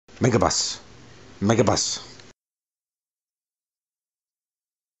Megabus. Megabus.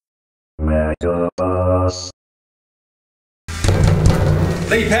 Megabus.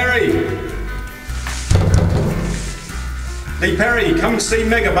 Lee Perry! Lee Perry, come and see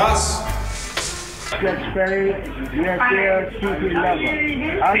Megabus! Scratch Perry, we are here, secret lover.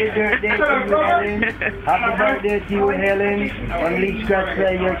 Happy birthday to you, Helen. Happy birthday to you, Helen. And Lee Scratch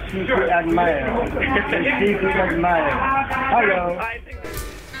Perry, your secret admirer. Your secret admirer. Hello.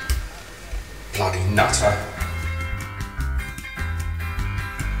 Bloody nutter.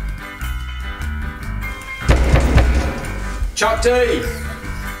 Chuck D!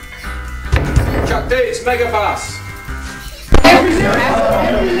 Chuck D, it's Megabus! Happy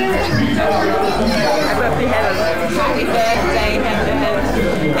birthday, Helen. Happy birthday, Helen.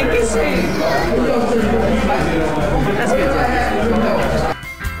 Thank you, Sue. That's good.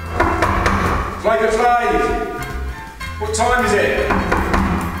 Flake a flave! What time is it?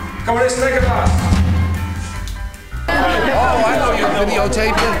 Come on, it's Megabus! Oh, I know you're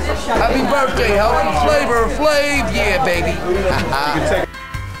videotaping. Happy birthday, Helen. Flavor Flav, yeah, baby.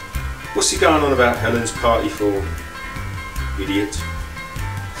 What's he going on about Helen's party for? Idiot.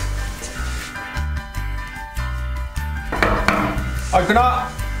 Open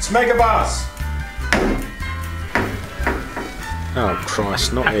up! It's Megabus! Oh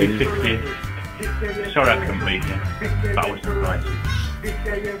Christ, not Happy him. 50th. Sorry I couldn't meet you. That was surprising.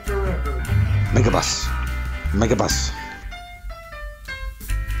 Megabus. Megabus.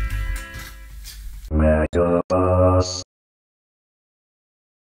 Megabus.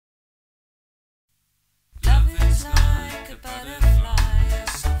 Love is like a butterfly,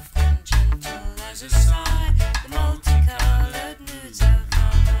 as soft and gentle as a sigh. The multicolored nudes of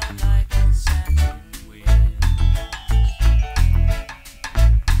love are like a satin wheel.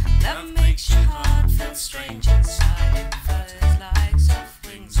 Love makes your heart feel strange inside. It flutters like soft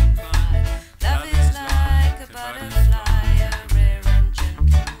wings of pride. Love is like a butterfly, a rare and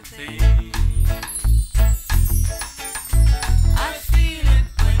gentle thing. I feel it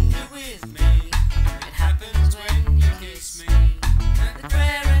when you're with me. It happens when you kiss me. The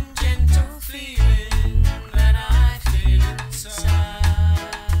rare and gentle feeling that I feel inside.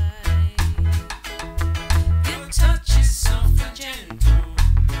 Your touch is soft and gentle.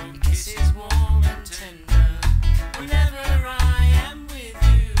 Your kiss is warm and tender. Whenever I am with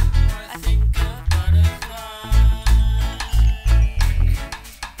you, I think of butterflies.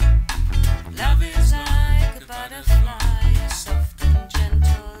 Love is like a butterfly, as soft and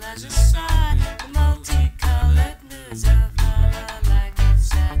gentle as a sigh. The multicolored nudes of love are like a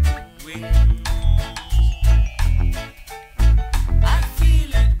satin wings. I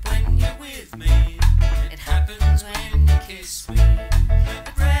feel it when you're with me. It happens when you kiss me.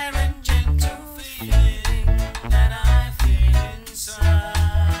 The rare and gentle feeling that I feel inside.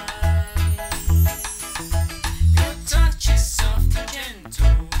 Your touch is soft and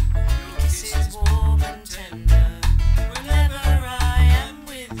gentle. Your kiss is warm and tender. Whenever I am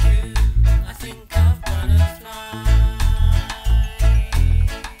with you, I think of butterflies.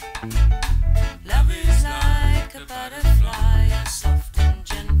 Love is like a butterfly, as soft and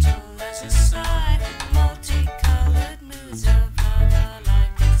gentle as a sigh. The multicolored moods of love are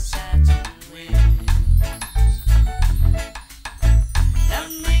like a satin wings.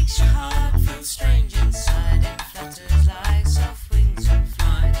 Love makes your heart feel strange.